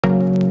Good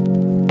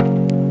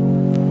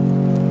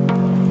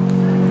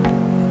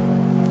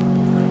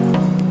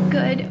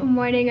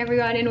morning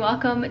everyone and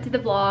welcome to the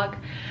vlog.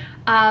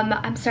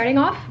 I'm starting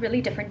off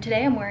really different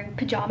today. I'm wearing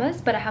pajamas,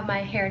 but I have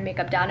my hair and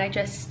makeup done.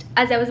 As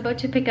I was about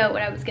to pick out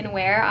what I was gonna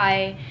wear,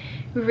 I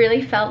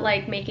really felt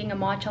like making a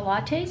matcha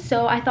latte,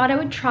 so I thought I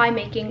would try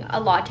making a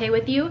latte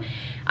with you.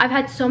 I've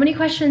had so many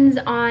questions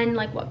on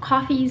like what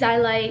coffees I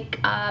like,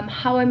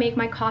 how I make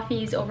my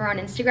coffees over on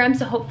Instagram,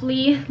 so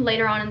hopefully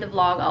later on in the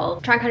vlog I'll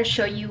try and kind of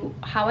show you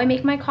how I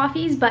make my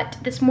coffees. But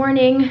this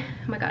morning,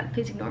 oh my god,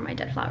 please ignore my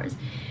dead flowers.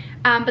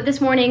 But this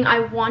morning I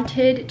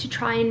wanted to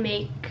try and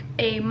make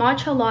a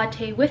matcha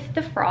latte with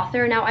the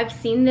frother. Now I've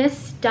seen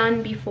this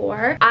done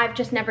before. I've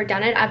just never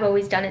done it. I've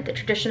always done it the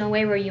traditional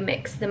way where you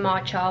mix the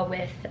matcha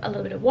with a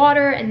little bit of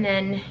water and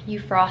then you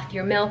froth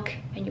your milk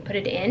and you put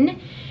it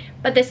in.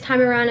 But this time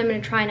around I'm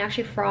going to try and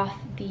actually froth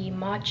the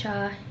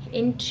matcha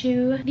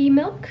into the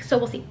milk. So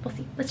we'll see.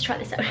 Let's try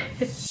this out.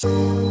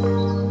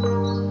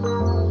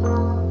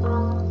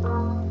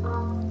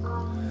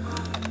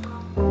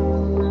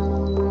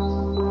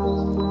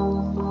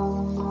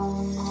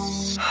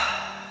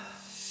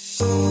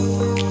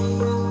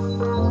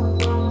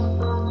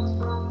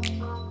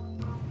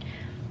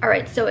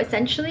 Alright, so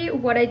essentially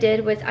what I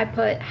did was I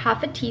put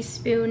half a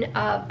teaspoon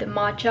of the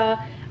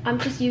matcha. I'm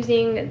just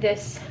using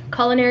this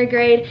culinary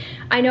grade.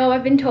 I know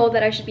I've been told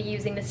that I should be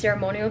using the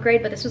ceremonial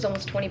grade, but this was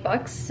almost 20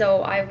 bucks,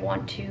 so I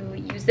want to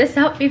use this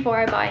up before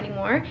I buy any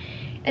more.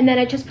 And then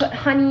I just put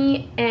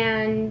honey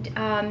and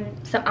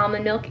some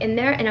almond milk in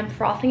there, and I'm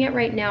frothing it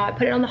right now. I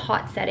put it on the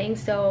hot setting,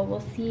 so we'll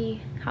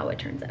see how it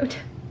turns out.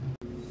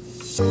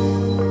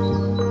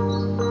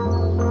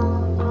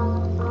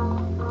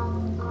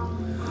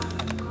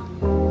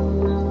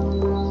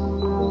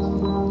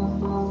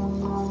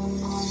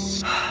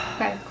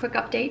 Quick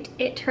update,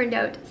 it turned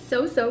out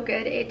so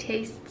good. It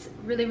tastes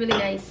really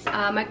nice.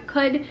 I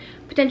could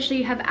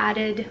potentially have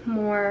added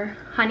more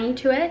honey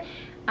to it,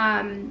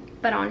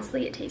 but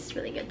honestly it tastes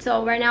really good.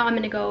 So right now I'm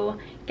gonna go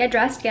get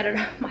dressed, get out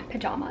of my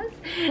pajamas,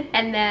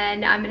 and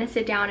then I'm gonna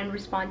sit down and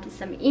respond to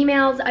some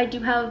emails. I do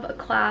have a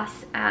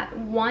class at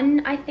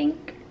 1, I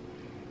think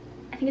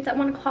it's at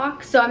 1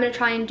 o'clock, so I'm gonna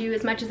try and do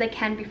as much as I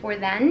can before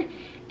then,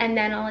 and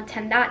then I'll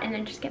attend that and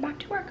then just get back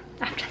to work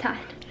after that.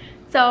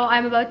 So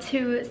I'm about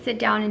to sit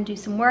down and do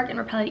some work and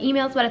reply to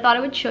emails, but I thought I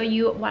would show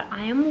you what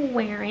I am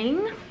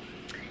wearing.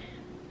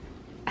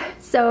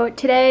 So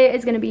today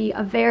is gonna be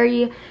a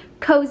very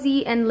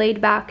cozy and laid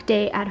back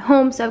day at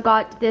home. So I've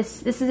got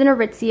this is an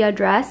Aritzia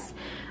dress.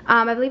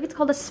 I believe it's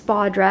called a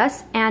spa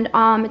dress, and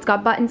it's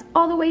got buttons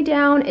all the way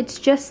down. It's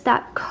just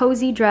that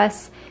cozy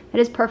dress that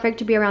is perfect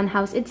to be around the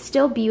house. It's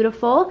still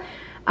beautiful.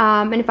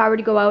 And if I were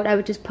to go out, I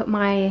would just put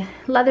my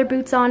leather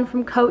boots on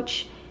from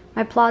Coach,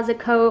 my plaza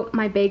coat,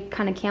 my big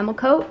kind of camel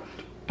coat,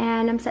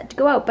 and I'm set to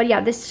go out. But yeah,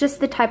 this is just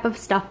the type of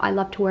stuff I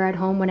love to wear at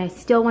home when I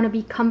still want to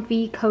be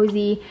comfy,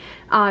 cozy,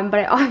 but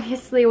I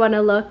obviously want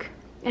to look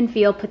and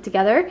feel put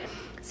together.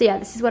 So yeah,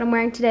 this is what I'm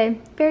wearing today.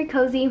 Very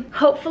cozy.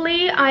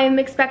 Hopefully, I'm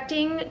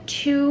expecting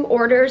 2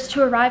 orders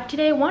to arrive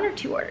today. 1 or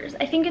 2 orders.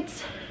 I think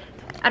it's,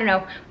 I don't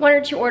know, 1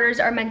 or 2 orders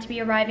are meant to be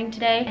arriving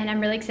today, and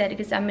I'm really excited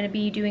because I'm going to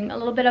be doing a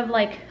little bit of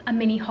like a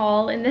mini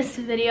haul in this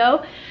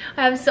video.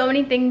 I have so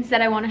many things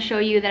that I want to show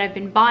you that I've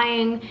been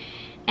buying,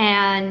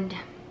 and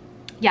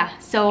yeah,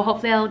 so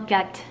hopefully I'll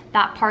get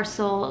that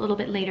parcel a little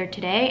bit later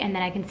today, and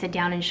then I can sit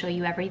down and show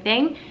you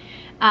everything.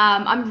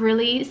 I'm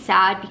really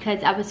sad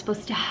because I was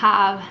supposed to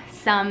have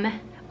some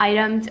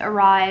items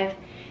arrive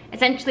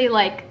essentially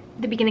like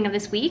the beginning of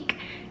this week.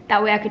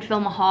 That way I could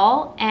film a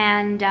haul,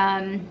 and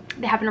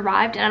they haven't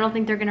arrived, and I don't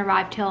think they're gonna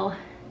arrive till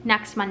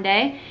next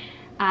Monday.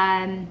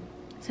 So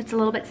it's a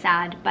little bit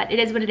sad, but it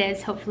is what it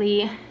is.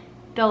 Hopefully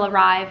they'll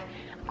arrive.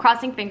 I'm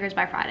crossing fingers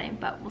by Friday,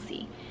 but we'll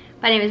see.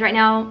 But anyways, right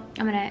now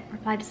I'm gonna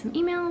reply to some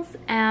emails.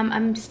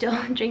 I'm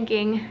still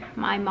drinking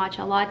my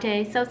matcha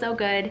latte, so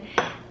good.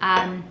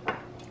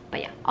 But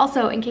yeah,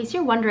 also in case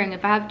you're wondering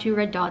if I have 2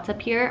 red dots up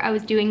here, I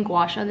was doing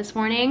gua sha this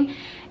morning,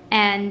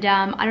 and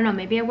I don't know,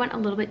 maybe I went a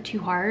little bit too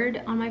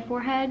hard on my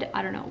forehead.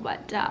 I don't know,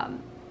 but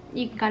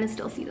you can kind of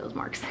still see those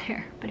marks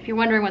there. But if you're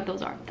wondering what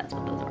those are, that's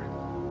what those are.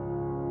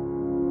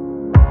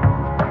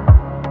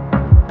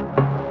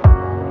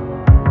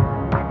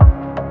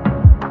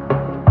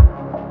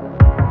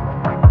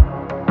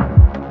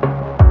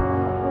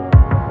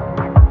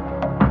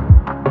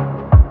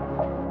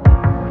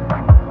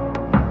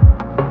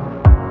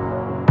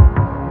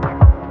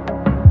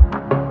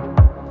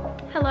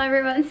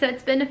 Everyone, so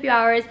it's been a few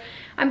hours.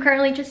 I'm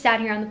currently just sat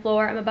here on the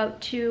floor. I'm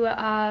about to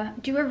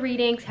do a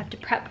reading, so I have to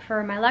prep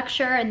for my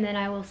lecture, and then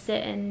I will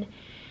sit and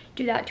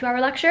do that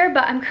 2-hour lecture.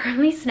 But I'm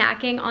currently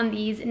snacking on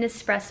these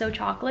Nespresso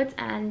chocolates,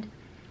 and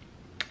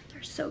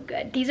they're so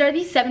good. These are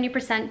these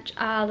 70%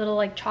 little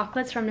like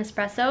chocolates from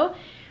Nespresso.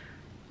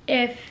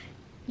 If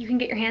you can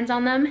get your hands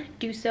on them,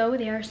 do so.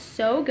 They are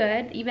so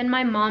good. Even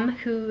my mom,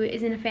 who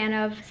isn't a fan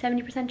of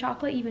 70%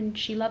 chocolate, even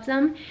she loves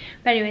them.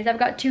 But anyways, I've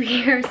got 2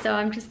 here, so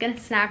I'm just gonna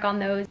snack on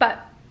those.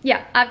 But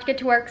yeah, I have to get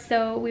to work,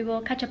 so we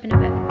will catch up in a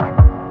bit.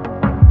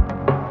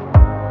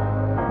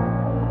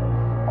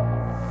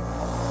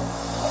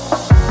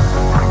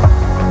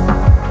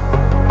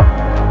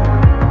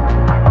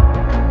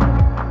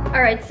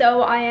 Alright,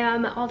 so I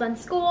am all done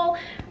school.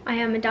 I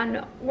am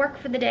done work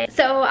for the day.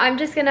 So I'm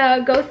just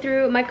gonna go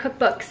through my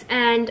cookbooks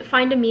and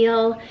find a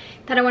meal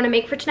that I want to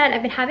make for tonight.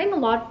 I've been having a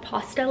lot of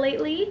pasta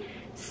lately,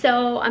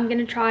 so I'm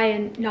gonna try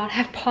and not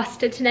have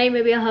pasta tonight.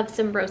 Maybe I'll have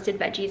some roasted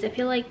veggies. I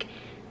feel like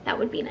that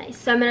would be nice.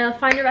 So I'm gonna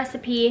find a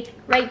recipe,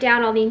 write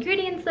down all the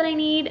ingredients that I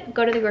need,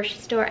 go to the grocery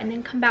store, and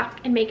then come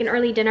back and make an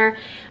early dinner.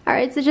 All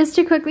right, so just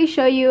to quickly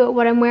show you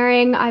what I'm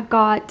wearing, I've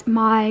got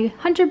my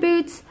hunter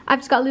boots. I've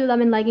just got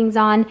Lululemon leggings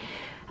on.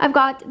 I've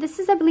got, this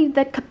is I believe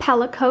the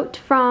Capella coat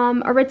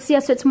from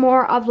Aritzia, so it's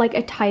more of like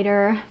a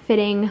tighter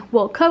fitting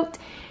wool coat.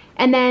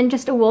 And then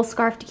just a wool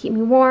scarf to keep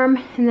me warm.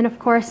 And then of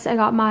course I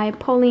got my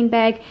Pauline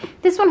bag.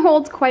 This one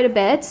holds quite a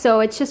bit,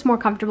 so it's just more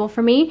comfortable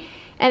for me.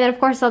 And then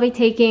of course I'll be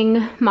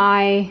taking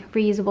my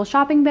reusable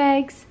shopping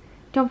bags.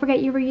 Don't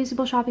forget your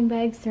reusable shopping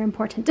bags, they're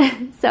important.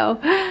 So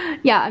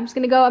yeah, I'm just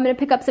gonna go, I'm gonna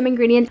pick up some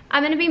ingredients.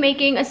 I'm gonna be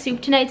making a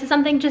soup tonight, so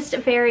something just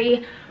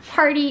very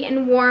hearty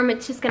and warm.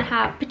 It's just gonna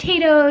have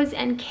potatoes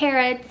and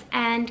carrots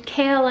and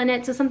kale in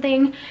it, so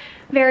something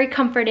very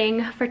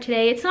comforting for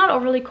today. It's not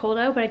overly cold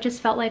out, but I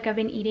just felt like I've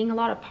been eating a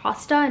lot of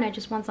pasta and I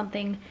just want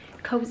something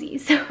cozy.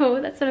 So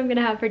that's what I'm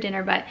gonna have for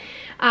dinner, but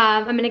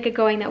I'm gonna get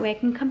going, that way I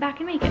can come back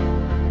and make it.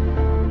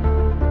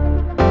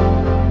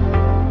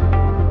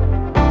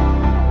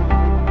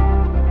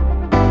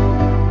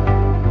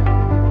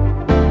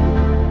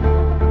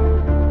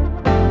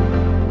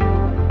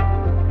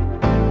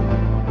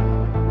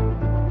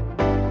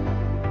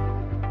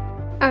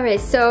 Alright,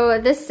 so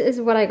this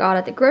is what I got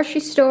at the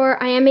grocery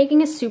store. I am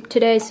making a soup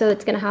today, so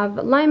it's gonna have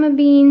lima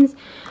beans.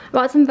 I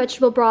bought some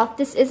vegetable broth.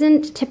 This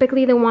isn't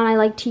typically the one I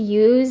like to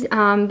use,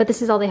 but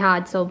this is all they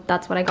had, so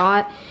that's what I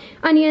got.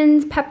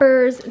 Onions,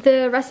 peppers.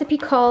 The recipe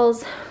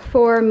calls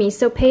for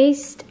miso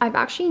paste. I've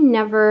actually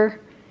never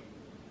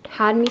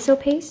had miso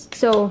paste,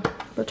 so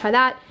we'll try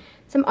that.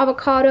 Some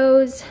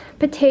avocados,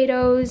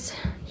 potatoes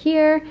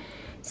here.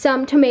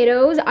 Some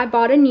tomatoes. I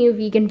bought a new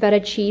vegan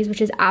feta cheese,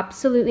 which is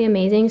absolutely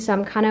amazing, so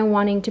I'm kind of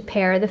wanting to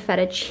pair the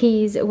feta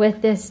cheese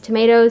with this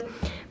tomatoes.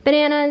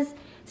 Bananas,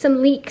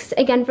 some leeks,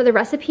 again for the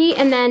recipe,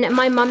 and then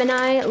my mom and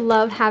I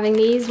love having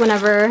these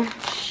whenever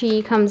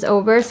she comes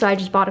over, so I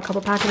just bought a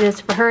couple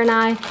packages for her and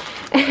I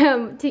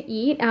to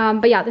eat.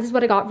 But yeah, this is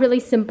what I got. Really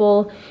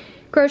simple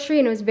grocery,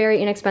 and it was very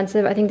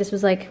inexpensive. I think this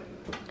was like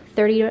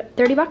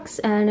 30 bucks,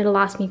 and it'll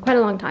last me quite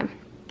a long time.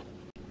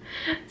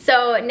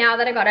 So now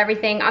that I got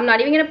everything, I'm not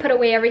even going to put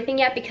away everything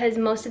yet because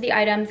most of the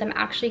items I'm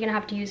actually going to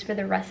have to use for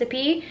the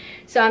recipe.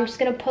 So I'm just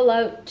going to pull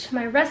out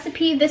my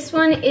recipe. This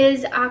one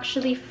is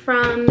actually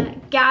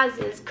from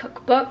Gaz's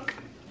cookbook.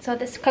 So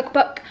this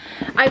cookbook,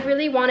 I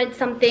really wanted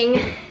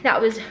something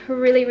that was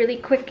really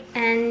quick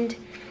and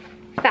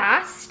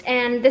fast,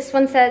 and this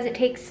one says it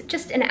takes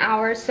just an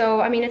hour, so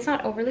I mean it's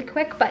not overly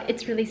quick, but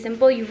it's really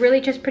simple. You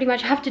really just pretty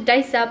much have to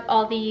dice up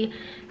all the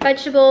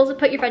vegetables,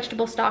 put your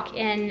vegetable stock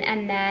in,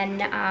 and then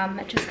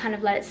just kind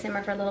of let it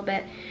simmer for a little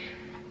bit.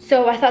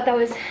 So I thought that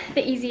was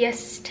the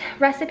easiest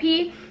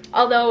recipe,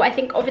 although I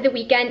think over the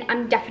weekend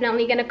I'm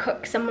definitely gonna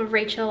cook some of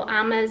Rachel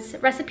Amma's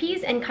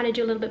recipes and kind of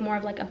do a little bit more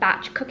of like a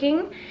batch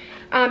cooking.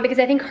 Because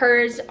I think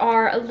hers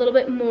are a little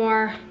bit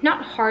more,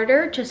 not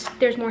harder, just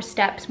there's more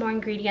steps, more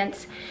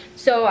ingredients.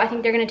 So I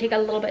think they're gonna take a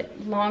little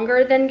bit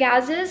longer than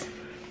Gaz's.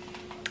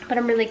 But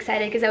I'm really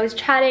excited because I was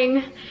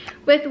chatting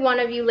with one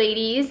of you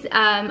ladies.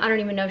 I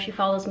don't even know if she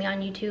follows me on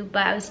YouTube,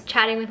 but I was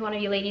chatting with one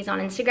of you ladies on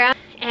Instagram,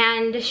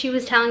 and she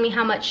was telling me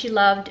how much she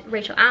loved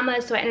Rachel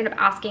Amma, so I ended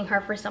up asking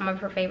her for some of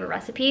her favorite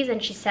recipes,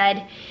 and she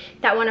said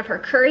that one of her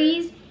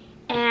curries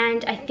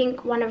and I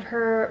think one of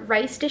her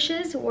rice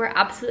dishes were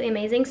absolutely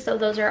amazing, so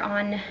those are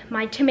on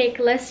my to make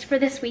list for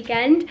this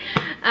weekend.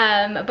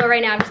 But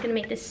right now I'm just gonna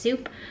make this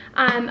soup.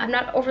 I'm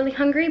not overly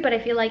hungry, but I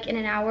feel like in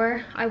an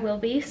hour I will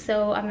be,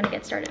 so I'm gonna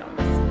get started on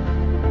this.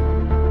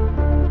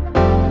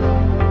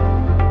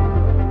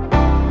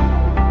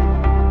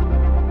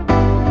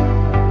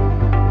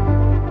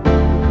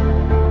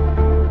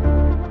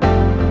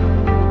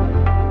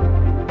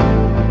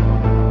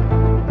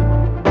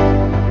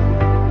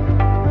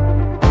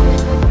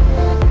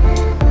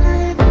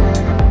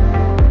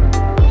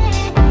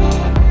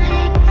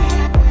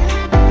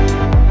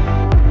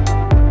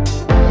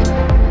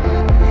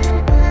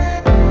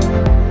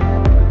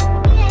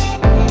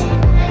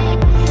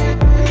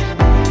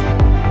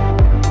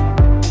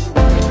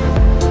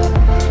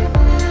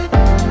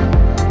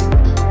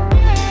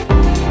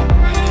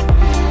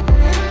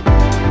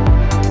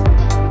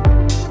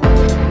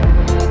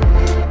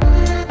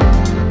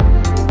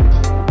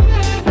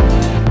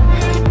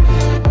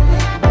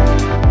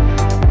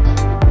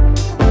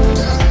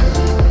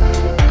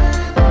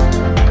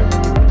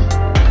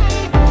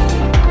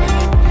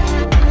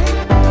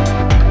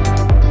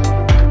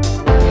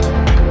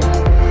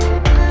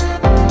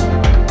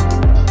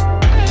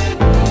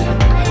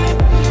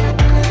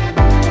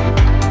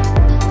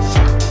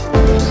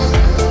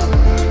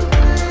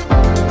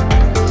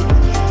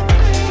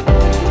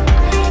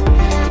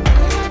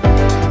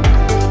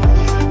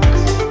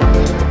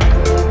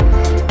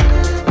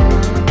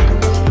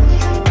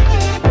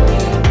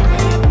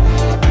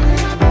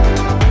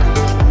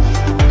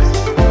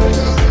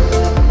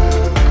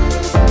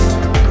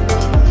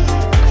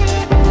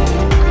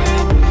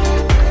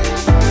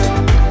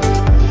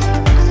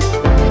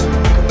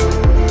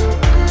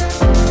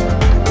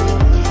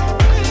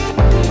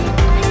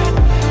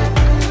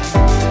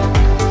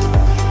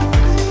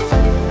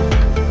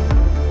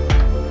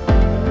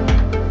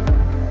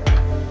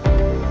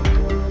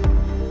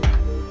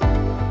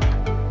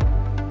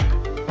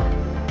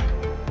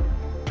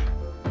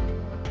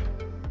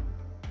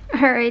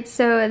 Alright,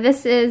 so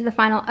this is the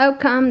final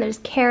outcome. There's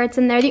carrots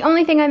in there. The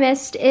only thing I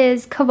missed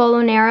is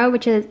cavolo nero,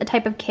 which is a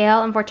type of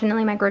kale.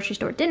 Unfortunately, my grocery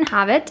store didn't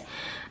have it.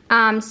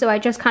 So I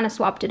just kind of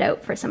swapped it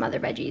out for some other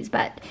veggies,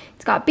 but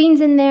it's got beans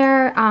in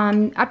there.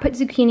 I put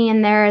zucchini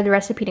in there. The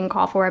recipe didn't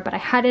call for it, but I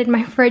had it in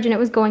my fridge and it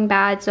was going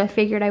bad, so I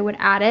figured I would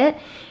add it.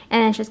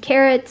 And it's just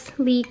carrots,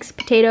 leeks,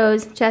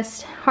 potatoes,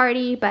 just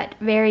hearty, but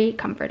very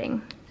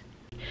comforting.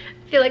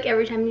 I feel like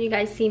every time you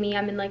guys see me,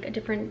 I'm in like a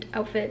different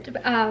outfit,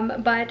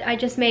 but I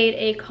just made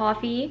a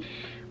coffee,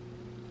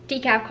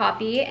 decaf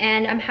coffee,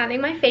 and I'm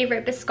having my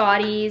favorite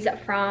biscottis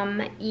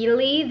from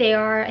Italy. They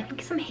are, I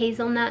think, some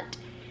hazelnut.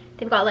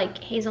 They've got like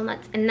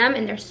hazelnuts in them,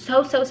 and they're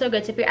so good. So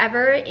if you're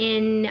ever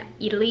in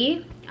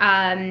Italy,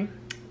 go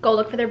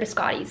look for their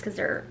biscottis because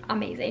they're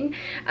amazing.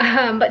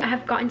 But I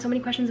have gotten so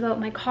many questions about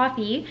my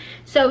coffee.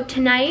 So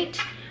tonight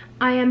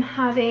I am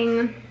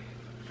having,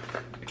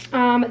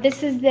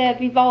 this is the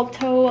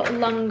Vivalto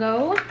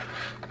Lungo.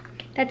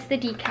 That's the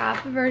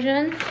decaf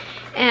version.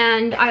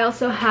 And I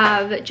also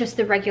have just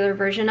the regular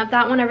version of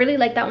that one. I really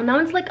like that one. That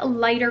one's like a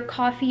lighter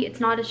coffee. It's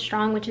not as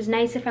strong, which is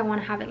nice if I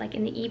want to have it like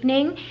in the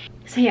evening.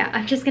 So yeah,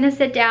 I'm just gonna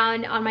sit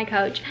down on my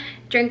couch,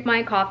 drink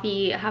my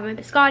coffee, have my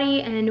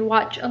biscotti, and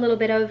watch a little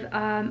bit of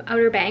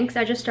Outer Banks.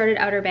 I just started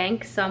Outer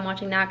Banks, so I'm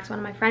watching that because one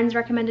of my friends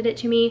recommended it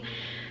to me.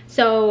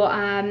 So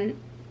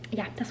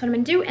yeah, that's what I'm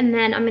gonna do. And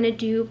then I'm gonna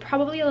do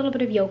probably a little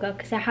bit of yoga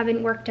because I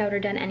haven't worked out or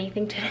done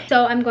anything today.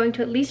 So I'm going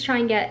to at least try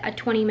and get a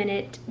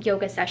 20-minute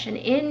yoga session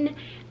in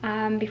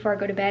before I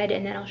go to bed,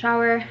 and then I'll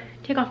shower,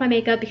 take off my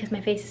makeup because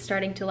my face is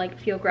starting to like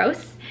feel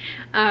gross.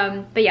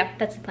 But yeah,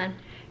 that's the plan.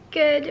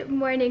 Good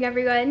morning,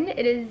 everyone.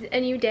 It is a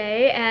new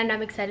day and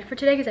I'm excited for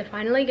today because I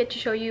finally get to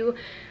show you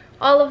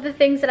all of the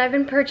things that I've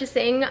been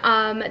purchasing.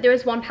 There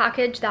was one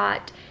package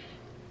that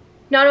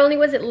not only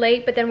was it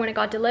late, but then when it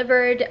got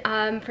delivered,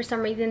 for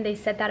some reason they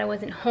said that I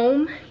wasn't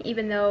home,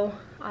 even though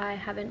I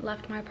haven't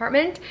left my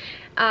apartment.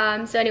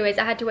 So anyways,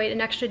 I had to wait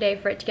an extra day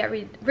for it to get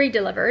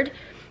re-delivered.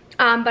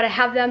 But I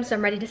have them, so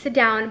I'm ready to sit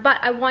down. But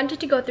I wanted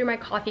to go through my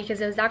coffee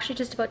because I was actually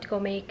just about to go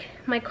make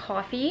my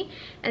coffee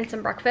and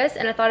some breakfast,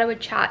 and I thought I would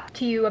chat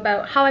to you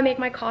about how I make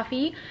my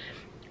coffee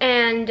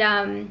and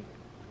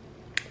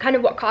kind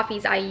of what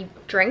coffees I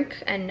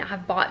drink and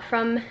have bought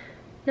from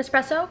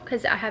Nespresso,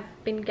 because I have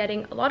been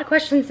getting a lot of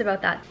questions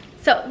about that.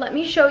 So let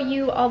me show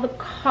you all the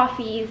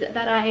coffees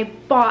that I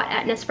bought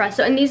at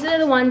Nespresso, and these are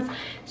the ones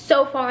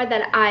so far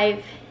that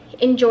I've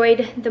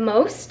enjoyed the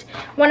most.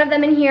 One of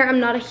them in here I'm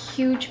not a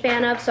huge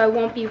fan of, so I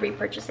won't be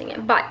repurchasing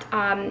it, but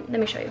let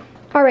me show you.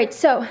 Alright,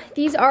 so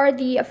these are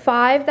the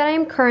 5 that I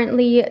am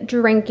currently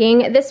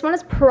drinking. This one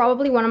is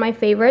probably one of my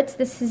favorites.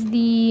 This is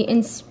the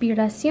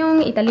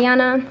Inspirazione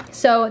Italiana.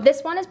 So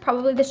this one is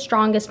probably the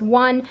strongest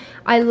one.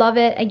 I love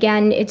it.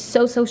 Again, it's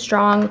so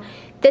strong.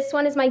 This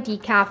one is my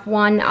decaf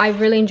one. I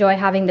really enjoy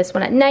having this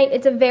one at night.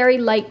 It's a very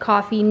light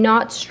coffee,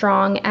 not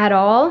strong at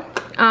all.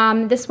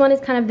 This one is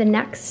kind of the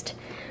next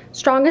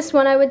strongest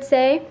one, I would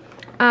say.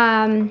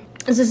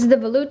 This is the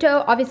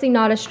Voluto, obviously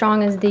not as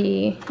strong as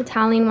the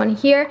Italian one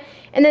here.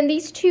 And then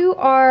these two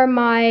are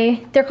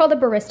they're called the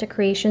Barista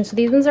Creation, so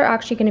these ones are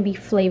actually going to be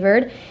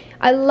flavored.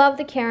 I love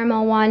the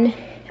caramel one,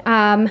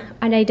 and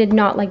I did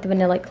not like the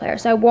vanilla eclair,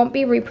 so I won't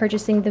be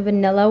repurchasing the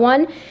vanilla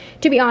one.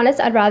 To be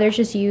honest, I'd rather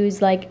just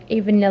use like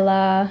a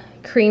vanilla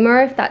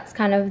creamer if that's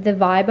kind of the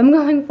vibe I'm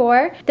going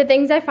for. The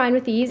things I find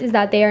with these is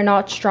that they are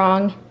not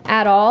strong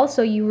at all,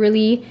 so you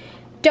really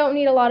don't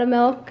need a lot of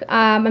milk.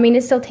 I mean,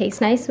 it still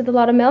tastes nice with a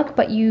lot of milk,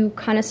 but you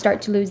kind of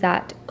start to lose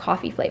that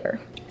coffee flavor.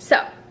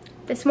 So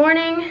this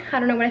morning, I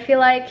don't know what I feel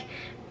like.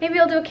 Maybe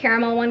I'll do a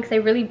caramel one because I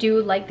really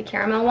do like the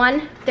caramel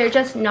one. They're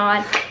just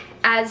not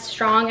as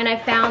strong, and I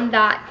found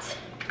that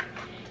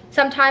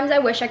sometimes I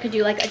wish I could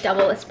do like a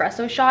double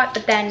espresso shot,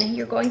 but then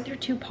you're going through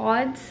 2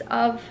 pods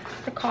of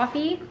the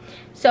coffee.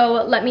 So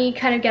let me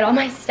kind of get all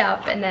my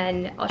stuff and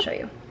then I'll show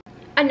you.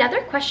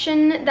 Another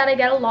question that I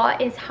get a lot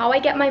is how I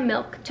get my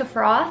milk to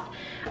froth.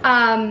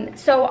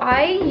 So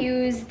I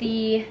use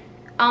the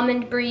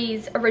Almond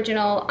Breeze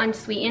Original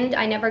Unsweetened.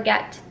 I never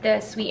get the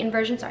sweetened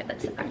version. Sorry,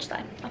 that's the French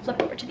side. I'll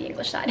flip over to the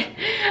English side.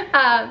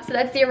 So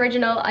that's the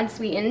original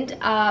unsweetened.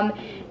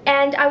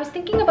 And I was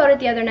thinking about it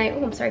the other night.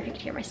 Oh, I'm sorry if you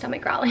could hear my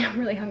stomach growling. I'm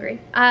really hungry.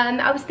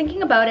 I was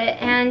thinking about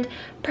it, and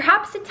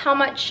perhaps it's how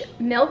much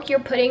milk you're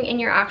putting in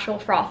your actual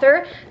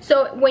frother.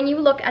 So when you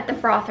look at the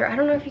frother, I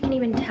don't know if you can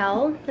even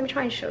tell. Let me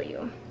try and show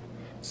you.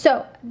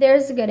 So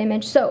there's a good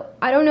image. So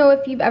I don't know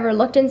if you've ever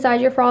looked inside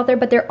your frother,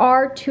 but there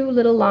are 2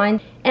 little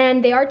lines,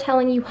 and they are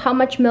telling you how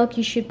much milk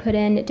you should put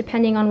in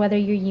depending on whether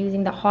you're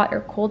using the hot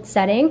or cold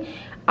setting.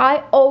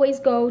 I always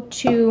go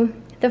to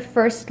the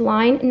first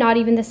line, not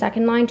even the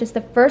second line, just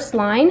the first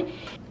line,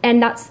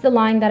 and that's the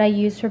line that I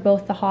use for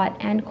both the hot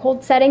and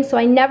cold setting, so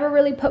I never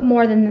really put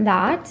more than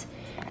that.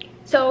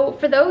 So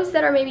for those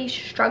that are maybe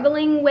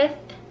struggling with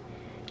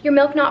your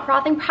milk not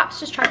frothing, perhaps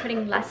just try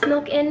putting less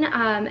milk in.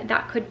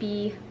 That could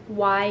be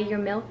why your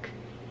milk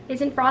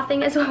isn't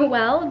frothing as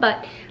well,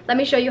 but let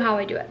me show you how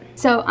I do it.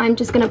 So I'm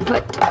just gonna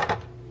put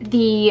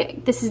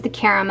this is the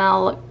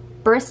caramel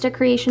Barista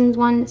Creations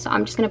one, so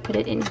I'm just gonna put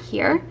it in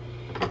here.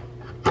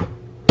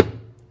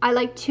 I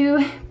like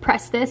to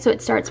press this so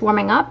it starts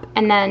warming up,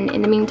 and then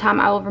in the meantime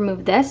I will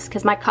remove this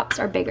because my cups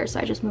are bigger, so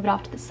I just move it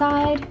off to the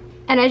side.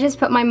 And I just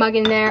put my mug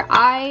in there.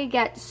 I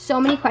get so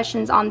many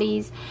questions on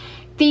these.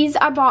 These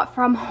I bought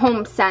from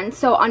HomeSense,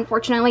 so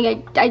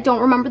unfortunately I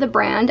don't remember the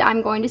brand.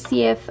 I'm going to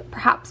see if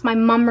perhaps my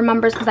mom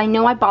remembers because I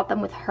know I bought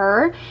them with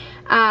her,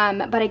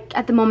 but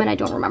at the moment I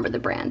don't remember the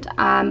brand.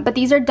 But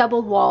these are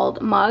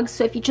double-walled mugs,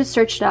 so if you just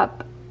searched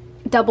up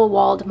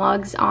double-walled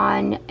mugs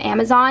on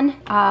Amazon,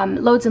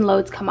 loads and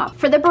loads come up.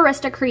 For the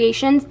barista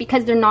creations,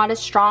 because they're not as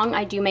strong,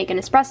 I do make an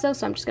espresso,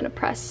 so I'm just gonna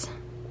press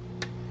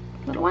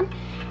a little one,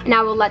 and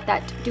I will let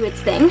that do its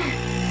thing.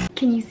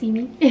 Can you see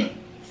me?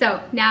 So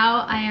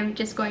now I am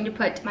just going to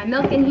put my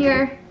milk in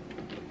here.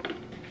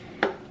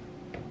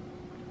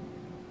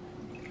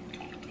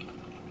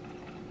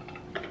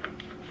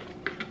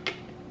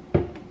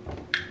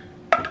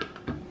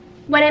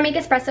 When I make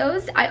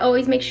espressos, I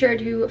always make sure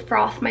to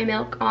froth my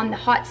milk on the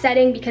hot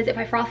setting, because if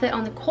I froth it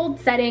on the cold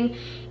setting,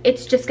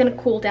 it's just gonna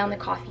cool down the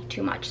coffee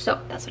too much.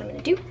 So that's what I'm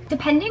gonna do.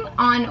 Depending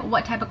on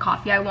what type of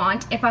coffee I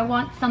want, if I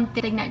want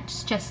something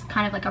that's just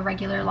kind of like a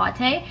regular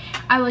latte,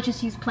 I will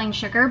just use plain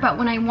sugar. But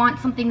when I want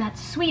something that's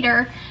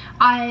sweeter,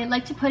 I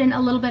like to put in a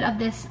little bit of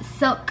this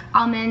Silk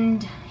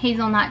Almond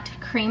Hazelnut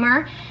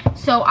Creamer.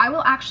 So I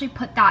will actually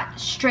put that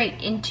straight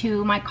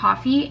into my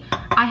coffee.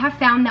 I have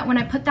found that when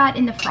I put that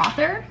in the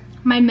frother,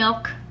 my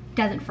milk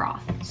doesn't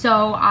froth.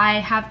 So I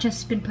have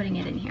just been putting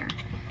it in here.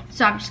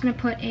 So I'm just gonna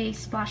put a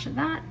splash of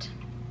that.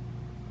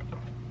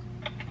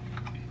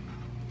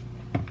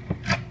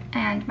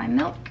 And my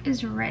milk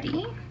is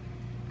ready.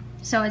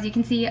 So as you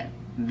can see,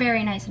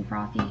 very nice and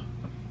frothy.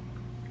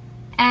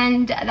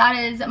 And that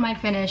is my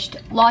finished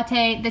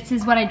latte. This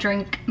is what I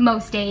drink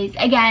most days.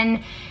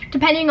 Again,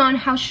 depending on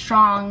how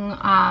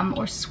strong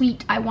or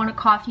sweet I want a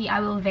coffee, I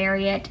will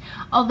vary it.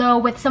 Although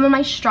with some of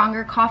my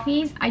stronger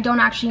coffees, I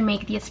don't actually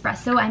make the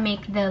espresso, I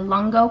make the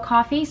lungo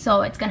coffee.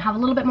 So it's gonna have a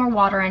little bit more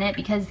water in it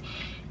because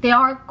they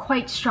are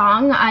quite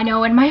strong. I know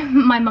when my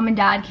mom and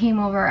dad came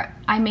over,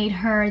 I made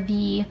her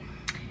the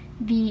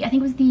I think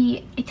it was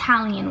the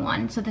Italian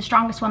one, so the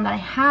strongest one that I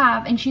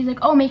have, and she's like,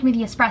 oh, make me the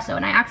espresso,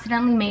 and I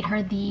accidentally made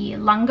her the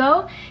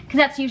lungo because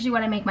that's usually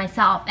what I make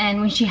myself. And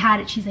when she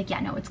had it, she's like, yeah,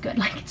 no, it's good,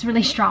 like it's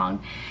really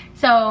strong.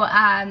 So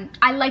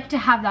I like to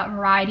have that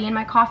variety in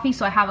my coffee.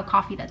 So I have a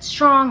coffee that's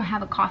strong, I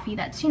have a coffee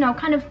that's, you know,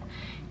 kind of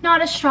not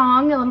as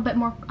strong, a little bit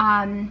more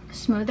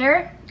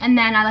smoother, and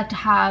then I like to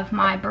have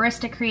my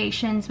barista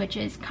creations, which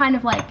is kind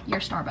of like your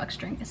Starbucks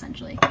drink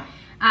essentially,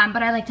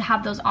 but I like to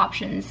have those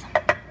options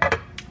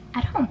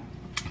at home.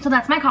 So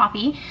that's my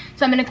coffee.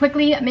 So I'm gonna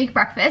quickly make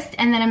breakfast,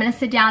 and then I'm gonna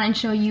sit down and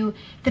show you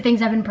the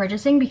things I've been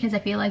purchasing, because I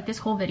feel like this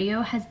whole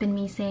video has been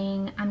me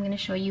saying I'm gonna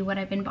show you what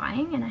I've been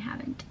buying and I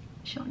haven't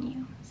shown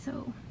you.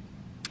 So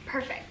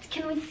perfect.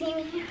 Can we see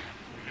me?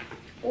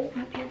 Oh,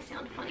 my pants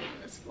sound funny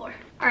on this floor.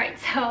 All right,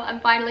 so I'm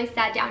finally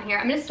sat down here.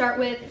 I'm gonna start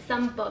with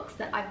some books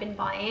that I've been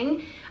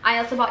buying. I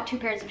also bought 2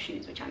 pairs of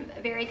shoes, which I'm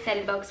very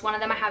excited about, because one of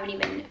them I haven't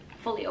even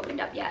fully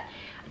opened up yet.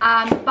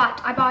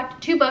 But I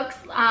bought 2 books.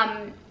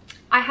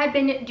 I had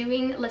been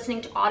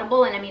listening to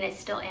Audible, and I mean, I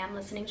still am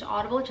listening to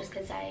Audible just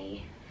because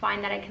I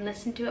find that I can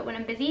listen to it when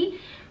I'm busy.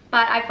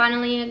 But I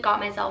finally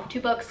got myself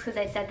 2 books because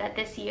I said that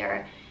this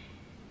year,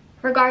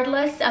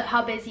 regardless of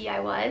how busy I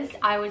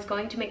was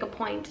going to make a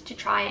point to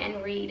try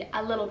and read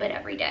a little bit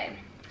every day.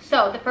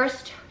 So the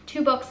first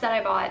 2 books that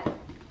I bought,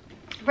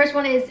 the first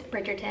one is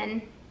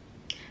Bridgerton.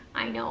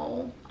 I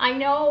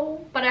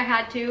know, but I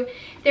had to.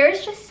 There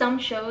is just some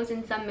shows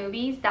and some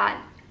movies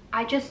that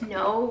I just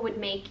know would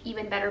make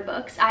even better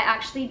books. I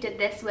actually did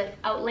this with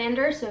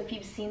Outlander, so if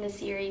you've seen the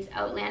series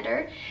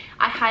Outlander,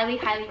 I highly,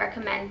 highly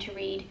recommend to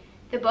read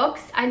the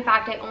books. In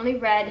fact, I only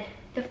read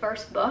the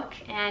first book,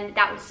 and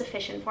that was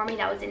sufficient for me.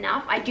 That was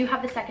enough. I do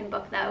have the second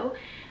book though,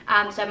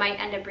 so I might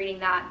end up reading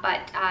that,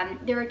 but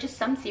there are just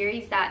some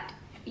series that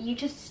you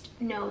just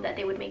know that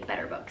they would make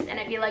better books, and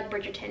I feel like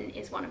Bridgerton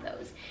is one of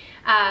those.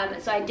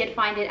 So I did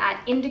find it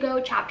at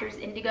Indigo, Chapters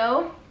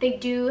Indigo. They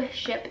do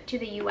ship to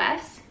the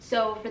US,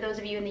 so for those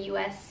of you in the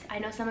US, I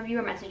know some of you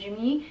are messaging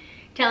me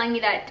telling me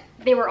that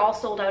they were all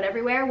sold out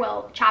everywhere.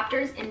 Well,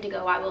 Chapters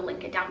Indigo, I will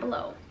link it down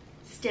below,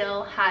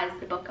 still has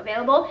the book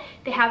available.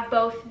 They have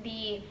both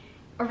the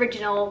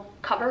original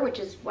cover, which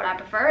is what I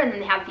prefer, and then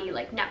they have the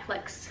like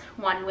Netflix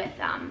one with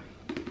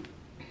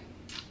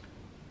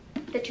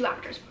the 2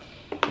 actors.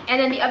 And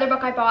then the other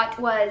book I bought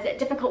was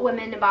Difficult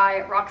Women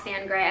by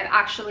Roxane Gray. I've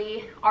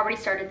actually already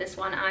started this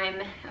one.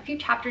 I'm a few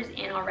chapters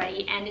in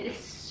already, and it is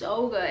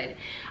so good.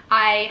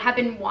 I have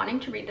been wanting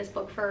to read this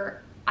book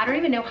for I don't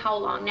even know how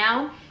long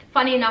now.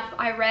 Funny enough,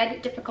 I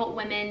read Difficult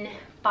Women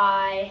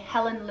by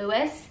Helen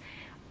Lewis.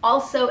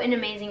 Also an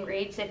amazing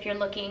read, so if you're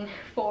looking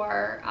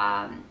for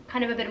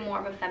kind of a bit more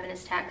of a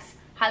feminist text,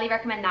 highly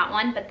recommend that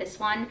one. But this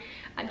one,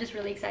 I'm just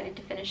really excited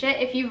to finish it.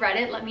 If you've read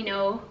it, let me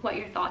know what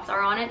your thoughts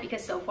are on it,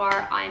 because so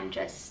far I'm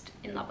just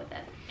in love with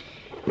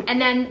it. And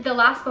then the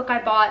last book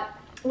I bought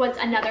was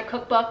another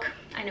cookbook.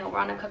 I know we're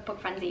on a cookbook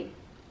frenzy.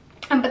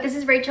 But this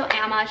is Rachel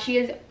Amma. She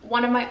is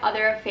one of my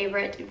other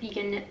favorite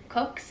vegan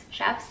cooks,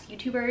 chefs,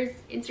 YouTubers,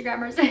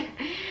 Instagrammers.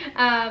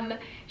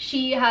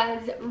 She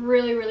has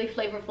really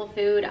flavorful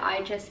food.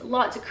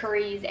 Lots of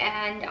curries,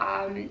 and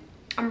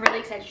I'm really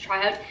excited to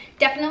try out.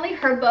 Definitely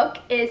her book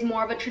is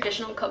more of a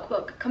traditional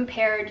cookbook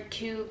compared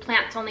to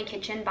Plants Only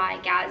Kitchen by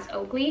Gaz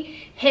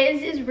Oakley.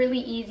 His is really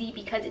easy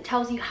because it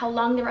tells you how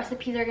long the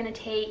recipes are going to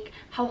take,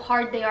 how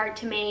hard they are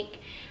to make,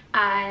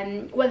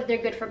 whether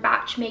they're good for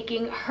batch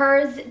making.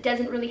 Hers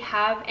doesn't really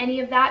have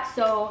any of that,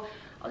 so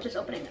I'll just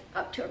open it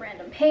up to a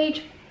random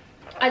page.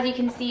 As you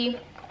can see,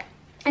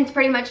 it's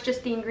pretty much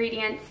just the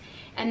ingredients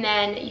and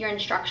then your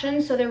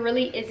instructions, so there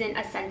really isn't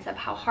a sense of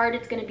how hard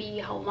it's going to be,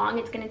 how long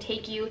it's going to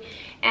take you.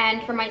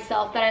 And for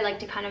myself, that I like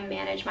to kind of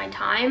manage my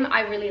time,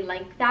 I really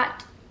like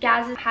that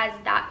Gaz has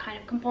that kind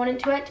of component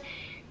to it.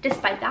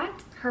 Despite that,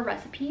 her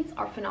recipes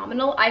are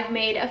phenomenal. I've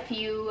made a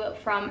few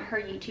from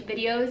her YouTube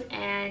videos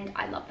and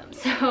I love them.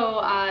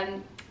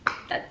 So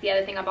that's the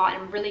other thing I bought,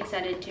 and I'm really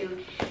excited to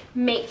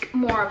make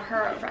more of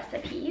her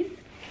recipes.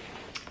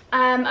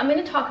 I'm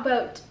going to talk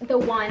about the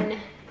one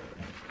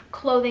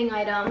clothing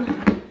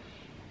item,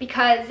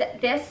 because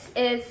this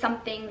is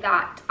something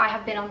that I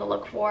have been on the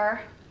look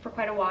for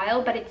quite a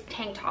while, but it's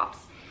tank tops.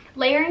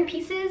 Layering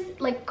pieces,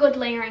 like good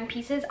layering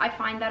pieces, I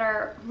find that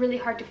are really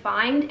hard to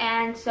find,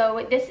 and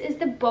so this is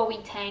the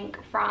Bowie tank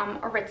from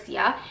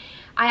Aritzia.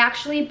 I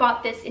actually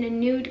bought this in a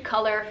nude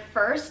color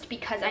first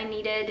because I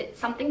needed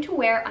something to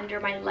wear under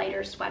my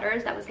lighter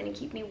sweaters that was going to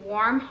keep me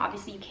warm.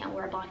 Obviously you can't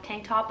wear a black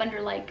tank top under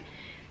like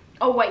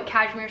a white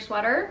cashmere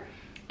sweater.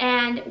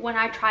 And when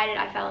I tried it,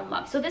 I fell in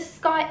love. So this has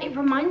got, it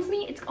reminds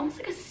me, it's almost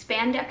like a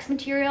spandex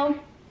material.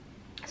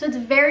 So it's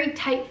very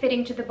tight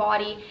fitting to the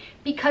body.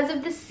 Because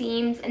of the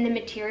seams and the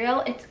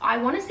material, I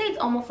want to say it's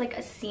almost like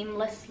a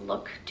seamless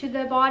look to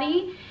the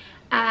body.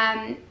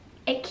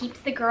 It keeps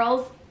the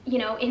girls, you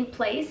know, in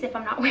place if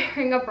I'm not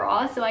wearing a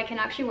bra. So I can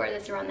actually wear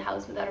this around the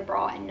house without a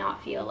bra and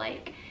not feel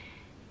like,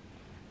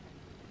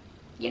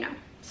 you know.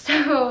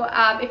 So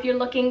if you're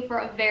looking for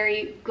a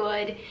very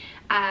good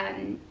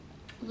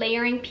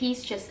layering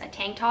piece, just a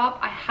tank top,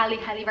 I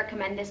highly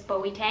recommend this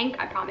Bowie tank.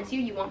 I promise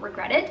you won't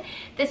regret it.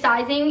 The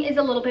sizing is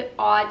a little bit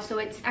odd, so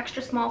it's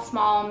extra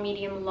small,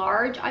 medium,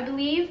 large, I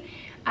believe.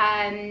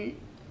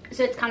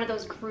 So it's kind of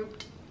those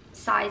grouped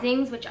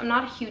sizings, which I'm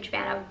not a huge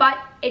fan of, but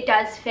it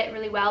does fit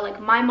really well.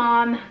 Like my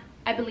mom,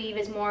 I believe,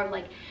 is more of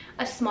like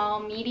a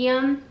small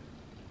medium,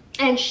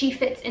 and she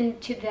fits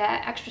into the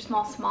extra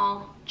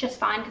small just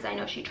fine because I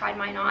know she tried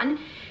mine on.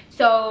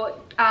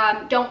 So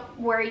don't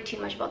worry too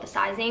much about the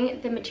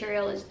sizing. The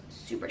material is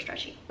super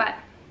stretchy, but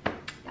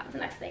that was the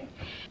next thing.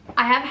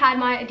 I have had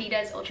my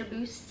Adidas Ultra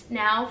Boost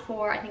now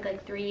for I think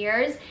like 3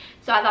 years,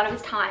 so I thought it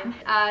was time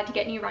to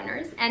get new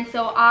runners, and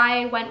so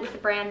I went with the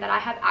brand that I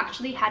have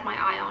actually had my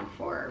eye on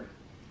for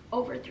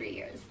over 3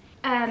 years.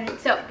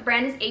 So the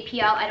brand is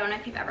APL. I don't know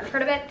if you've ever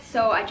heard of it,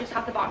 so I just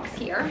have the box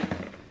here.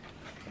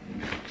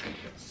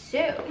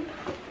 So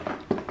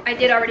I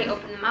did already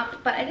open them up,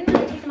 but I didn't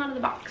really take them out of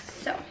the box,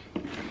 so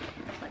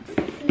let's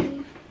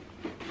see.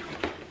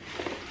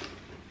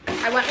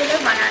 I went with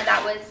a runner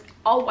that was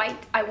all white.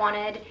 I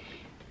wanted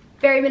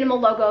very minimal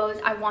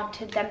logos. I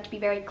wanted them to be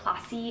very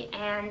classy,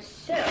 and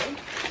so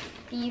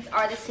these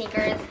are the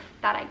sneakers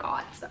that I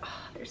got. So,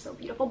 they're so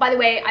beautiful. By the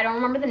way, I don't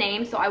remember the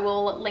name, so I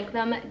will link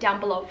them down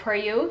below for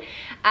you.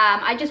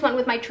 I just went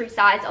with my true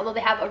size, although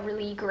they have a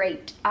really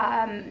great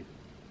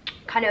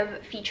kind of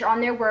feature on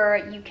there where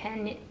you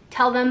can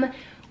tell them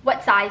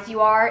what size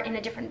you are in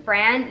a different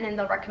brand, and then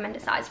they'll recommend a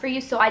size for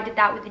you. So I did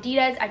that with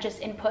Adidas. I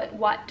just input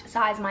what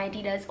size my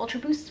Adidas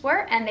Ultra Boosts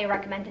were, and they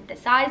recommended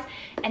this size,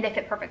 and they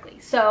fit perfectly.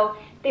 So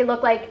they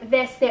look like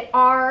this. They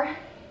are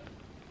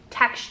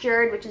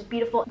textured, which is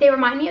beautiful. They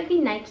remind me of the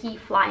Nike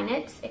Fly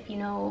Knits, if you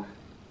know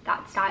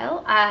that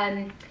style.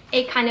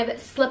 A kind of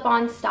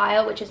slip-on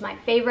style, which is my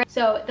favorite.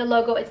 So the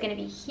logo is going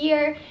to be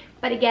here,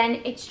 but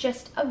again, it's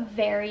just a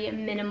very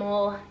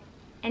minimal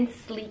and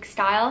sleek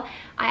style.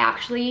 I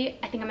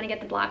think I'm gonna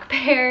get the black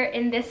pair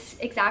in this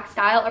exact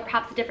style, or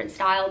perhaps a different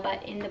style,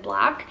 but in the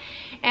black.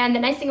 And the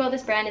nice thing about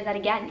this brand is that,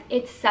 again,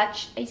 it's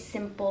such a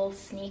simple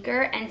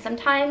sneaker, and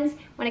sometimes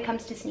when it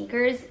comes to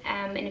sneakers,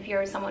 and if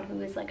you're someone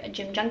who is like a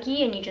gym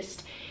junkie and you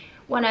just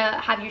want to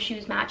have your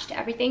shoes match to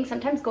everything,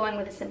 sometimes going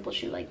with a simple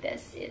shoe like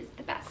this is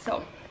the best.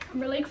 So I'm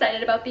really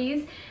excited about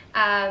these,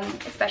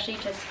 especially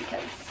just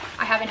because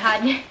I haven't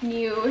had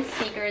new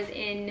sneakers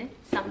in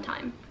some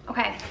time.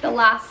 Okay, the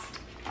last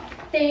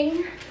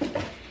thing,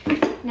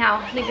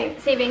 now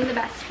saving the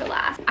best for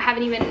last. I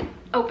haven't even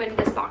opened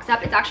this box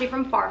up. It's actually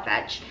from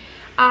Farfetch.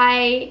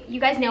 You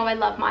guys know I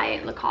love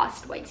my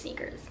Lacoste white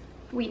sneakers.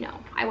 We know,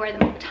 I wear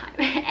them all the time.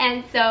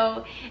 And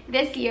so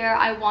this year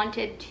I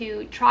wanted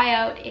to try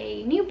out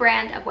a new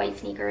brand of white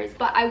sneakers,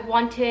 but I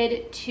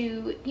wanted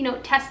to, you know,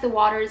 test the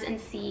waters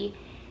and see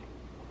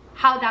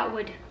how that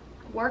would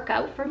work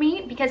out for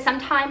me, because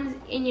sometimes,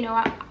 and you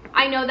know,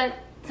 I know that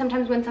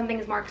sometimes when something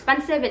is more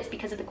expensive, it's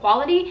because of the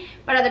quality,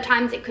 but other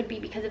times it could be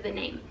because of the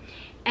name.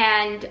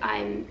 And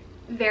I'm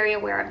very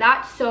aware of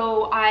that.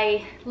 So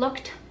I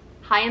looked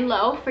high and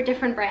low for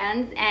different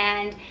brands,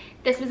 and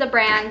this was a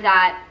brand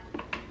that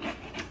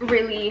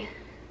really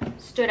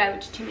stood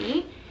out to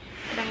me.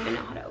 I don't even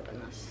know how to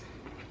open this.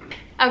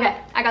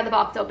 Okay, I got the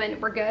box open,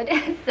 we're good.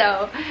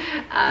 So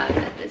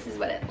this is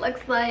what it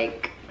looks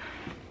like.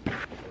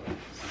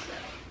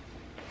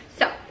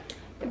 So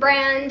the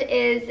brand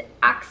is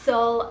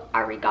Axel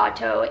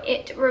Arigato.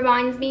 It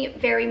reminds me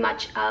very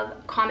much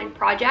of Common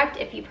Project.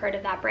 If you've heard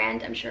of that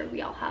brand, I'm sure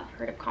we all have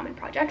heard of Common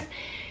Projects.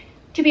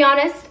 To be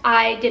honest,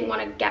 I didn't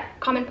want to get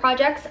Common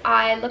Projects.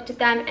 I looked at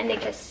them and they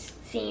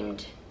just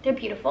seemed, they're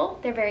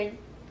beautiful. They're very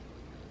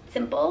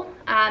simple,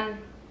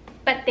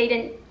 but they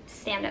didn't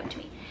stand out to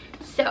me.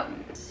 So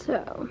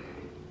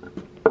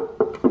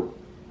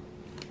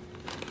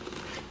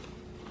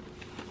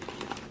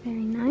very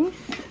nice.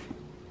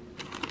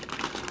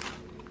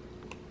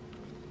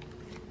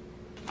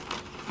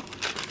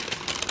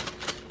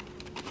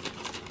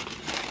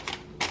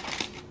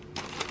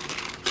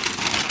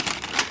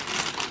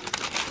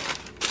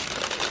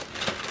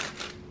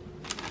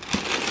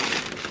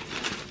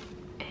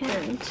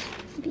 And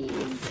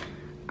these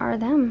are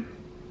them.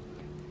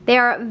 They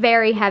are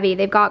very heavy.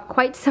 They've got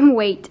quite some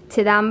weight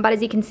to them, but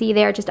as you can see,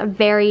 they're just a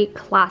very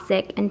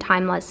classic and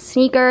timeless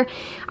sneaker.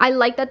 I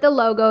like that the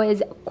logo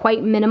is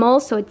quite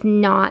minimal, so it's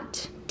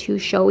not too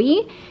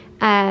showy.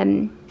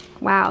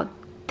 Wow,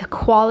 the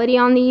quality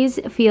on these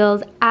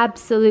feels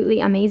absolutely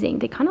amazing.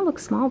 They kind of look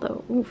small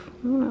though. Oof,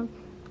 I don't know.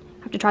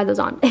 I have to try those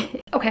on.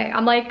 Okay,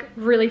 I'm like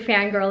really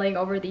fangirling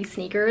over these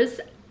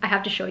sneakers. I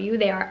have to show you,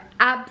 they are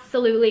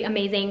absolutely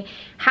amazing.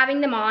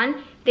 Having them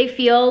on, they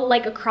feel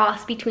like a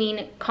cross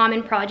between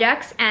Common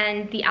Projects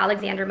and the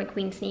Alexander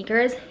McQueen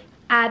sneakers.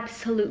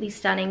 Absolutely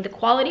stunning. The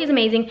quality is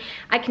amazing.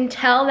 I can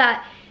tell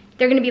that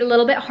they're gonna be a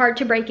little bit hard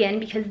to break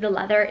in because the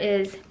leather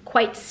is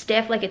quite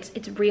stiff, like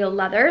it's real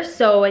leather,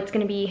 so it's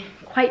gonna be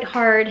quite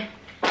hard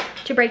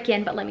to break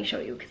in, but let me show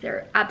you because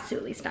they're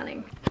absolutely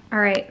stunning. All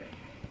right,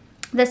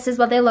 this is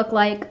what they look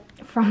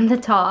like from the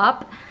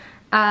top.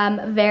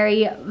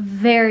 Very,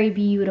 very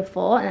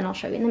beautiful, and then I'll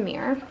show you in the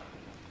mirror.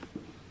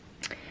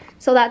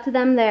 So that's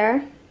them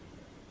there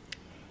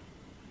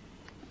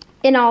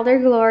in all their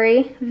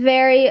glory.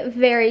 Very,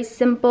 very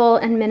simple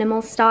and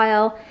minimal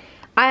style.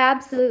 I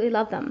absolutely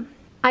love them.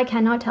 I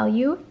cannot tell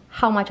you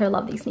how much I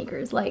love these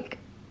sneakers, like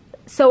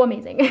so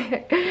amazing.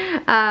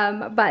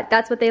 But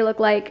that's what they look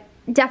like.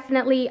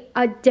 Definitely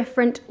a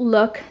different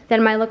look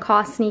than my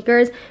Lacoste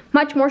sneakers,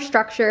 much more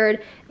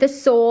structured. The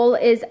sole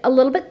is a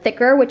little bit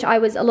thicker, which I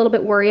was a little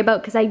bit worried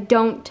about because I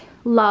don't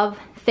love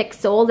thick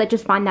soles. I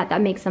just find that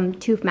that makes them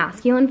too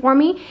masculine for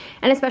me,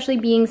 and especially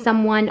being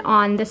someone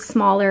on the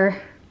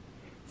smaller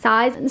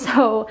size. And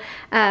so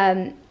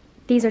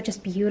these are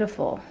just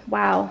beautiful.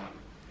 Wow,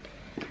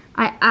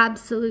 I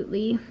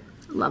absolutely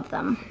love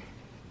them.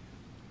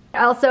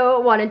 I also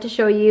wanted to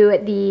show you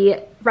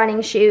the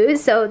running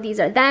shoes. So these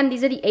are them.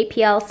 These are the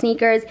APL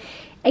sneakers.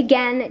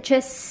 Again,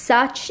 just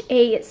such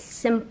a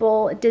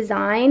simple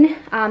design.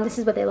 This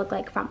is what they look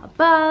like from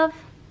above.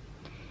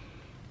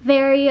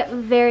 Very,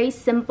 very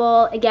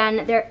simple.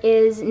 Again, there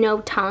is no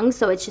tongue,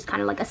 so it's just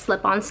kind of like a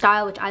slip-on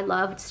style, which I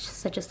love. It's just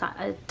such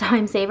a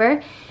time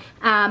saver.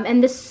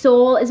 And the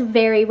sole is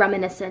very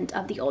reminiscent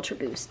of the Ultra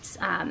Boosts.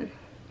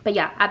 But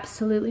yeah,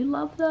 absolutely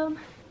love them.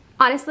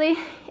 Honestly,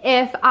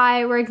 if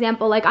I were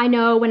example, like I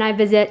know when I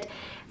visit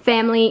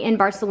family in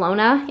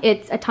Barcelona,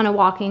 it's a ton of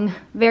walking,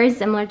 very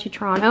similar to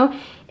Toronto,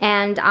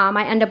 and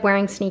I end up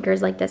wearing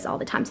sneakers like this all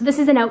the time. So this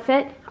is an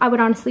outfit I would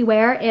honestly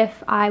wear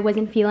if I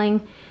wasn't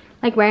feeling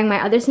like wearing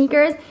my other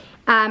sneakers.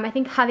 I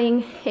think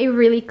having a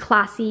really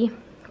classy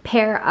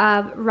pair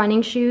of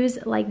running shoes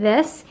like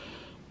this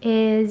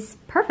is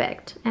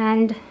perfect,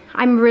 and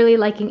I'm really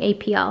liking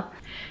APL.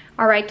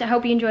 All right, I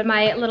hope you enjoyed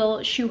my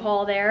little shoe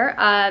haul there.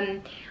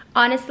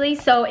 Honestly,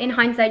 so in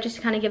hindsight, just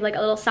to kind of give like a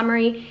little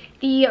summary,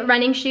 the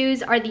running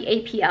shoes are the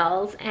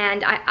APLs,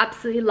 and I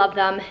absolutely love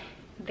them.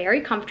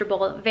 Very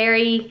comfortable,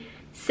 very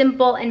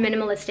simple and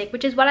minimalistic,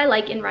 which is what I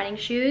like in running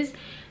shoes.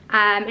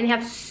 And they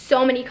have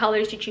so many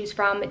colors to choose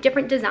from,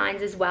 different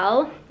designs as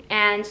well.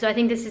 And so I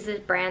think this is a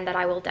brand that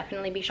I will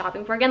definitely be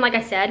shopping for. Again, like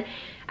I said,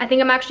 I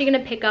think I'm actually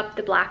gonna pick up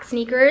the black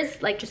sneakers,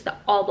 like just the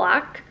all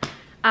black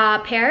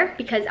pair,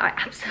 because I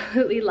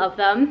absolutely love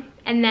them.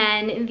 And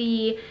then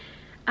the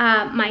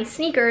my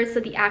sneakers, so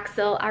the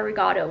Axel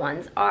Arigato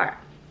ones, are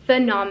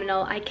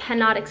phenomenal. I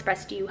cannot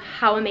express to you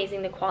how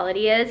amazing the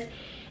quality is.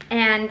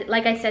 And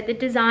like I said, the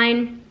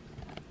design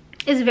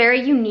is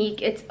very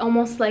unique. It's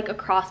almost like a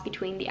cross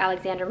between the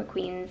Alexander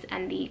McQueens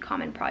and the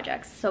Common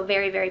Projects. So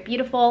very, very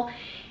beautiful.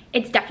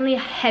 It's definitely a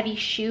heavy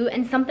shoe,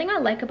 and something I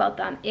like about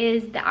them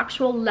is the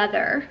actual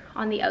leather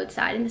on the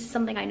outside, and this is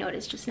something I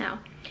noticed just now,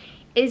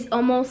 is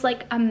almost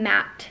like a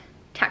matte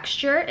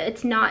texture.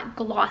 It's not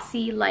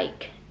glossy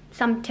like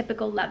some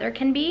typical leather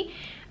can be,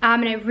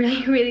 and I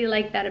really, really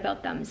like that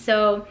about them.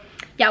 So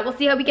yeah, we'll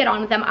see how we get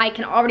on with them. I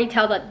can already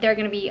tell that they're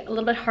gonna be a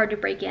little bit hard to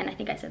break in. I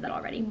think I said that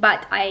already,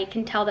 but I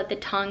can tell that the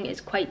tongue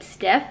is quite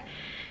stiff,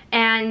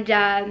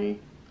 and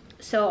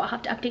so I'll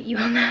have to update you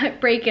on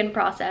that break-in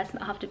process.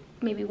 I'll have to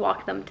maybe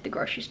walk them to the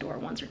grocery store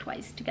once or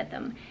twice to get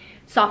them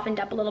softened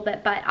up a little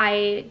bit, but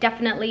I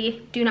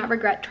definitely do not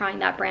regret trying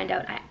that brand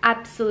out. I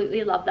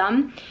absolutely love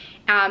them.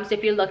 So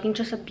if you're looking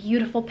just a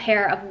beautiful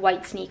pair of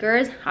white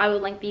sneakers, I will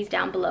link these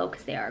down below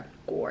because they are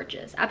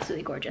gorgeous,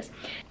 absolutely gorgeous.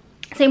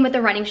 Same with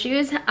the running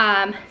shoes.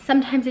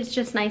 Sometimes it's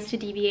just nice to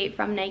deviate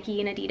from Nike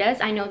and Adidas.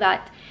 I know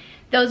that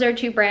those are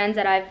two brands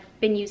that I've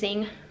been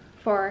using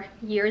for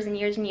years and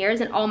years and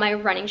years, and all my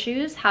running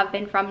shoes have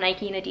been from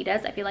Nike and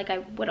Adidas. I feel like I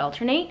would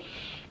alternate.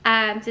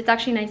 So it's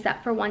actually nice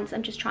that for once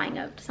I'm just trying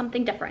out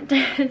something different.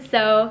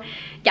 So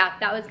yeah,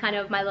 that was kind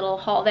of my little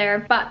haul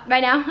there. But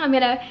right now I'm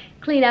gonna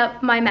clean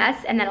up my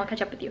mess and then I'll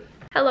catch up with you.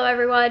 Hello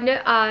everyone.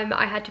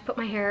 I had to put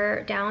my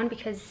hair down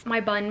because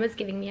my bun was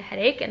giving me a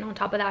headache, and on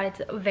top of that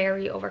it's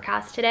very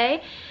overcast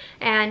today.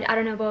 And I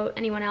don't know about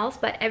anyone else,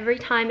 but every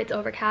time it's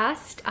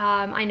overcast,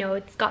 I know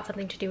it's got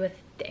something to do with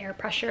the air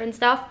pressure and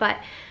stuff, but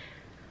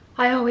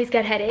I always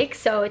get headaches,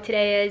 so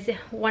today is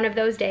one of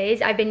those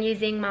days. I've been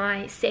using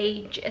my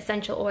sage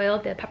essential oil,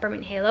 the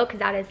peppermint halo, because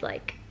that is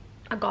like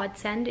a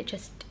godsend.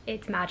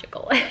 It's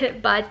magical.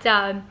 But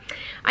I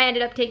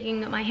ended up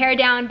taking my hair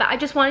down, but I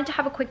just wanted to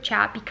have a quick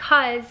chat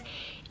because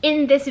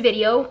in this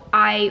video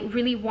I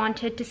really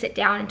wanted to sit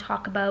down and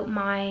talk about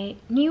my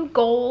new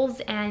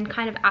goals and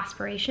kind of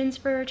aspirations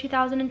for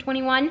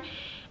 2021.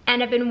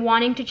 And I've been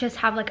wanting to just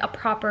have like a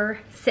proper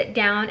sit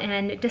down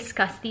and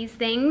discuss these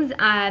things.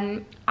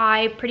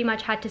 I pretty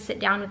much had to sit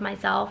down with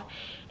myself,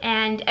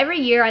 and every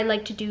year I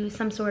like to do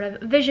some sort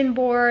of vision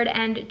board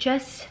and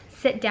just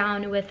sit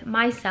down with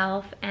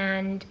myself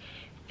and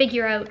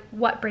figure out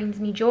what brings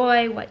me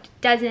joy, what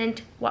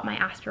doesn't, what my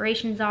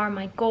aspirations are,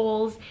 my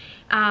goals,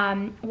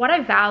 what I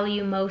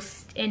value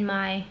most in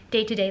my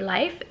day-to-day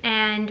life.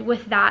 And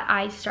with that,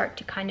 I start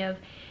to kind of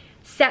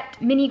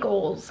set mini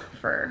goals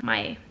for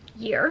my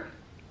year.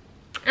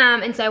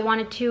 And so I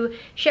wanted to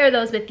share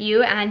those with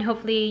you, and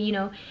hopefully, you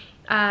know,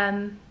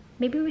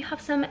 maybe we have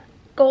some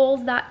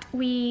goals that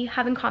we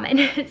have in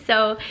common.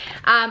 So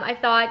I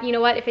thought, you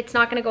know what, if it's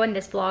not going to go in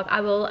this vlog, I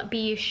will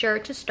be sure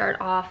to start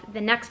off the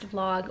next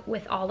vlog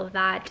with all of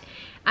that.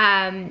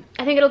 I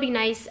think it'll be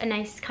nice, a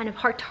nice kind of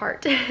heart to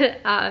heart to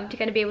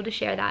kind of be able to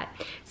share that.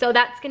 So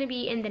that's going to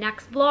be in the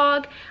next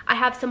vlog. I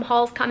have some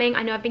hauls coming.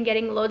 I know I've been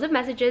getting loads of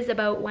messages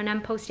about when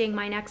I'm posting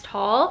my next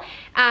haul.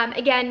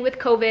 Again, with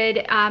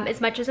COVID, as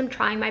much as I'm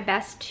trying my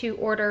best to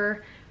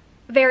order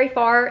very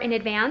far in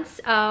advance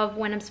of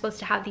when I'm supposed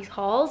to have these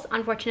hauls,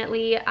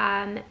 unfortunately,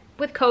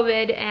 with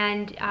COVID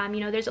and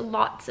you know, there's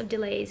lots of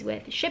delays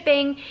with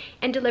shipping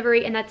and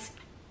delivery, and that's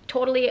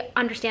totally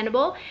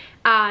understandable.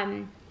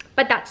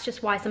 But that's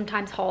just why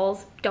sometimes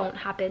hauls don't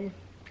happen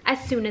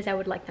as soon as I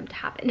would like them to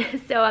happen.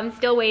 So I'm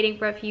still waiting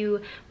for a few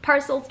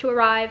parcels to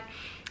arrive.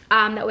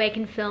 That way I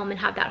can film and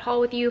have that haul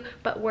with you,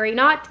 but worry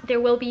not,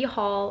 there will be a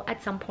haul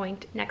at some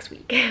point next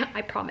week.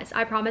 I promise,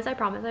 I promise, I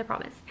promise, I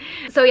promise.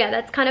 So yeah,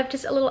 that's kind of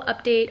just a little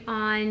update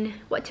on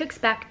what to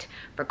expect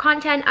for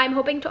content. I'm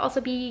hoping to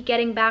also be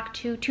getting back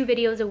to 2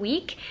 videos a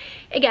week.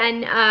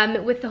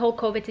 Again, with the whole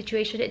COVID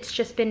situation, it's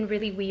just been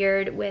really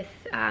weird with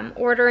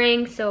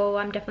ordering, so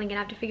I'm definitely gonna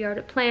have to figure out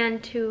a plan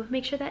to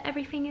make sure that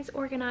everything is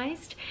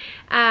organized.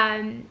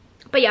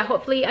 But yeah,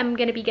 hopefully I'm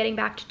going to be getting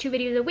back to 2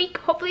 videos a week,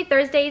 hopefully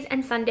Thursdays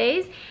and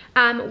Sundays.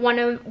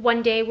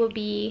 One day will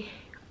be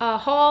a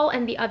haul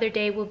and the other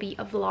day will be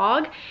a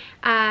vlog.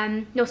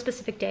 No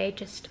specific day,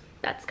 just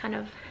that's kind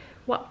of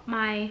what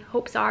my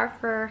hopes are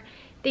for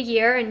the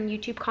year and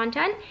YouTube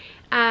content.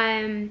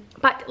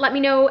 But let me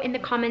know in the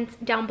comments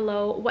down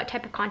below what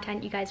type of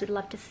content you guys would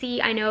love to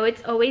see. I know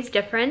it's always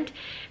different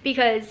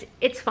because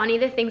it's funny,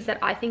 the things that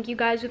I think you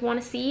guys would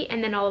want to see,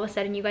 and then all of a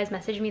sudden you guys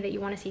message me that you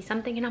want to see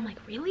something and I'm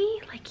like,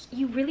 really? Like,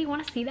 you really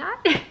want to see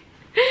that?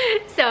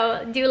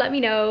 So do let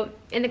me know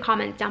in the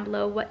comments down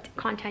below what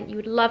content you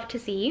would love to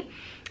see.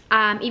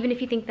 Even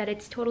if you think that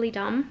it's totally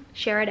dumb,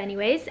 share it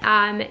anyways.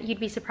 You'd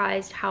be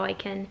surprised how I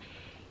can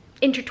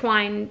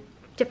intertwine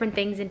different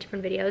things in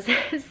different videos.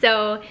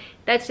 So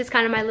that's just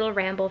kind of my little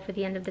ramble for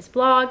the end of this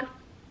vlog.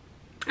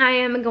 I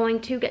am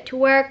going to get to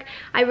work.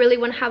 I really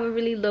want to have a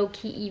really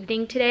low-key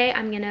evening today.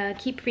 I'm gonna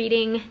keep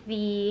reading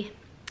the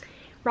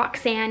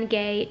Roxane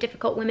Gay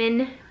Difficult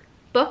Women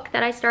book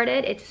that I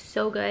started. It's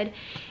so good,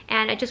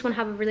 and I just want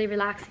to have a really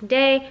relaxing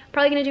day.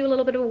 Probably gonna do a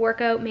little bit of a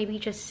workout, maybe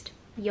just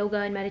yoga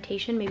and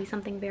meditation, maybe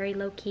something very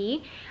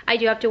low-key. I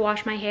do have to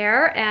wash my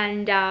hair,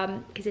 and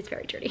because it's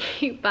very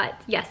dirty.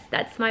 But yes,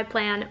 that's my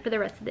plan for the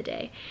rest of the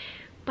day.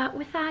 But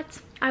with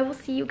that, I will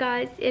see you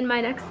guys in my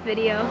next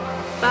video.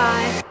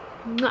 Bye.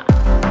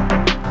 Mwah.